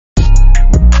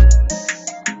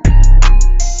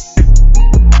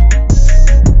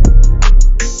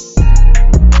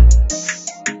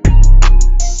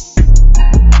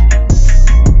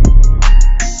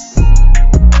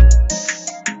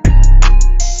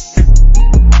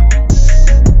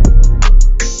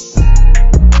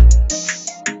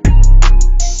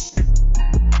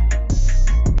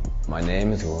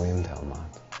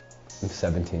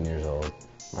17 years old.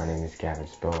 My name is Gavin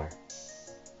Spiller.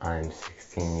 I'm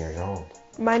 16 years old.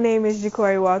 My name is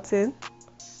Jacory Walton.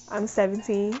 I'm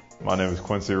 17. My name is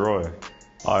Quincy Roy.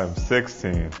 I am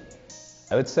 16.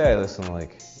 I would say I listen to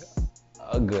like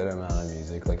a good amount of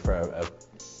music, like for a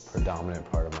predominant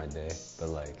part of my day, but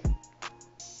like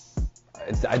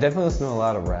I definitely listen to a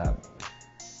lot of rap.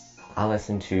 I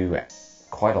listen to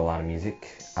quite a lot of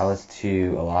music. I listen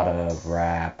to a lot of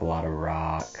rap, a lot of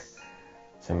rock,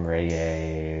 some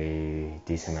reggae,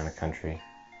 decent amount of country.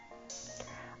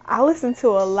 I listen to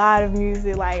a lot of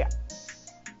music, like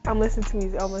I'm listening to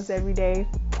music almost every day.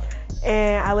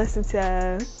 And I listen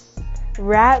to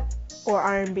rap or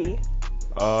R&B.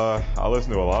 I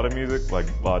listen to a lot of music, like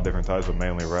a lot of different types, but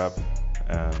mainly rap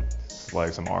and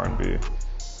like some R&B.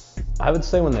 I would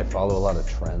say when they follow a lot of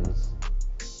trends,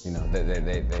 you know,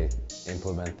 they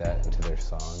implement that into their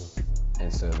songs,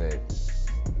 and so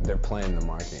they're playing the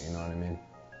market, you know what I mean?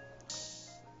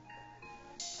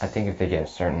 I think if they get a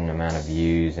certain amount of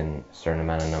views and a certain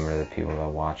amount of number of the people that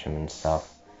watch them and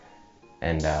stuff,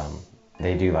 and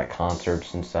they do like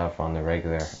concerts and stuff on the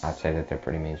regular, I'd say that they're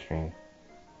pretty mainstream.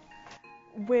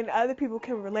 When other people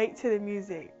can relate to the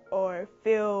music or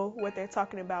feel what they're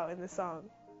talking about in the song.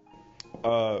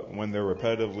 When they're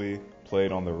repetitively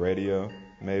played on the radio,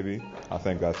 maybe. I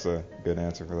think that's a good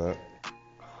answer for that.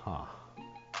 Huh.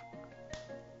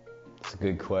 That's a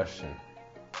good question.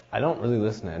 I don't really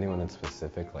listen to anyone in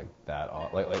specific like that.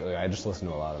 Like I just listen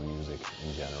to a lot of music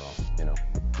in general, you know.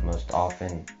 Most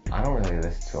often, I don't really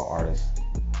listen to an artist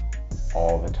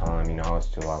all the time. You know, I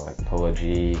listen to a lot of like Polo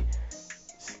G,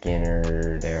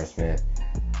 Skinner, Aerosmith,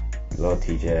 Lil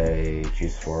TJ,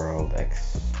 Juice WRLD,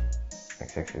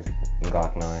 XXX,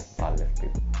 Glock 9, a lot of different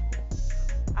people.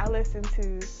 I listen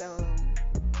to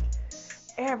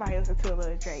everybody listens to a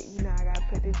little Drake. You know, I gotta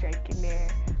put the Drake in there.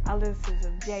 I listen to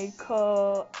some J.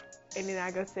 Cole, and then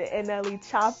I go to NLE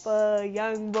Choppa,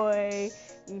 Young Boy,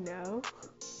 you know.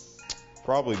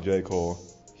 Probably J. Cole.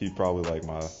 He's probably like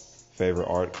my favorite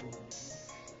art.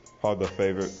 Probably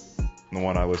the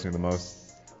one I listen to the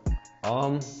most.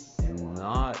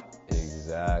 Not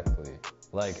exactly.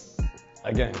 Like,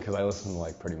 again, because I listen to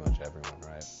like pretty much everyone,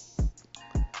 right?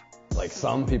 Like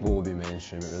some people will be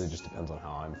mainstream. It really just depends on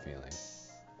how I'm feeling.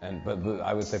 But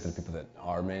I would say for the people that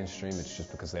are mainstream, it's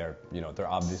just because they're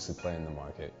obviously playing the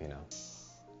market, you know.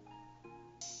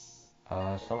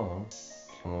 Some of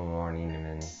them aren't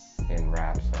even in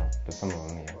rap, so, but some of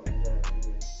them,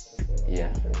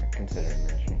 yeah, I consider it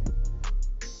mainstream.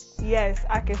 Yes,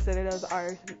 I consider those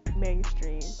artists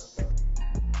mainstream.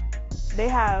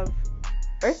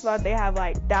 First of all, they have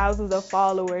like thousands of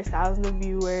followers, thousands of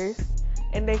viewers,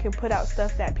 and they can put out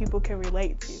stuff that people can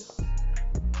relate to.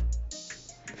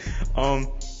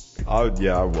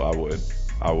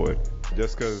 I would.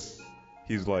 Just because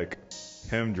he's like,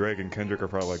 him, Drake, and Kendrick are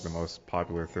probably like the most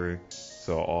popular three.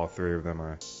 So all three of them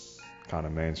are kind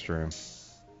of mainstream,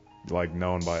 like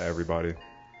known by everybody.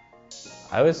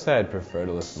 I would say I'd prefer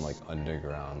to listen to like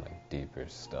underground, like deeper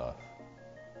stuff.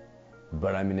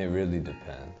 But I mean, it really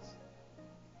depends.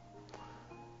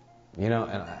 You know,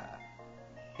 and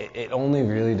it only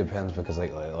really depends because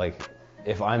like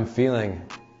if I'm feeling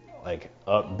like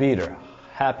upbeat or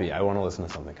happy, I want to listen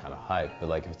to something kind of hype. But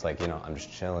like if it's like, you know, I'm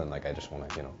just chilling, like I just want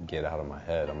to, you know, get out of my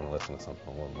head, I'm gonna listen to something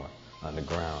a little more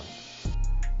underground.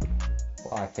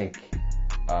 Well, I think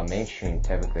mainstream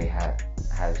typically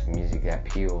has music that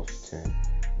appeals to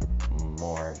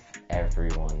more of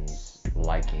everyone's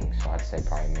liking, so I'd say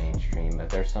probably mainstream, but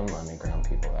there's some underground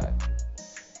people that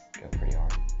go pretty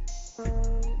hard.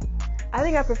 I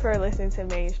think I prefer listening to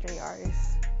mainstream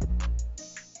artists.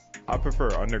 I prefer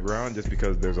underground just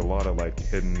because there's a lot of like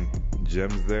hidden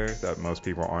gems there that most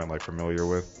people aren't like familiar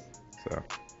with, so.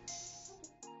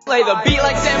 Play the beat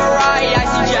like samurai, I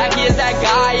see Jackie as that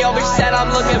guy. Yo, bitch said I'm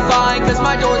looking fine, cause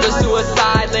my door's a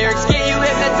suicide. Lyrics get you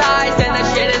hypnotized, and that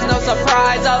shit is no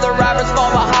surprise. Other rappers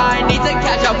fall behind, need to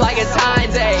catch up like it's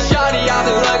Hines, ayy. Shawty, I've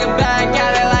been looking back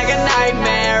at it like a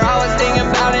nightmare. I was thinking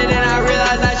about it and I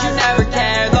realized that you never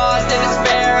cared. Lost in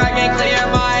despair, I can't clear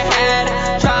my head.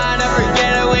 Trying to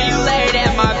forget it when you laid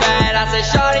in my bed. I said,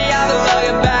 Shawty, I've been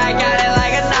looking back at it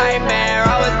like a nightmare.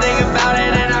 I was thinking about it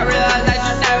and I realized that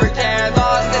you never cared.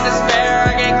 Lost in despair,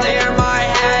 I can't clear my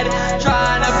head.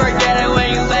 Trying to forget it when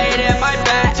you laid in my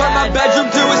bed. Turned my bedroom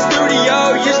to a studio,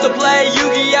 used to play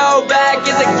Yu-Gi-Oh! Back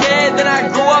as a kid, then I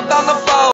grew up on the phone.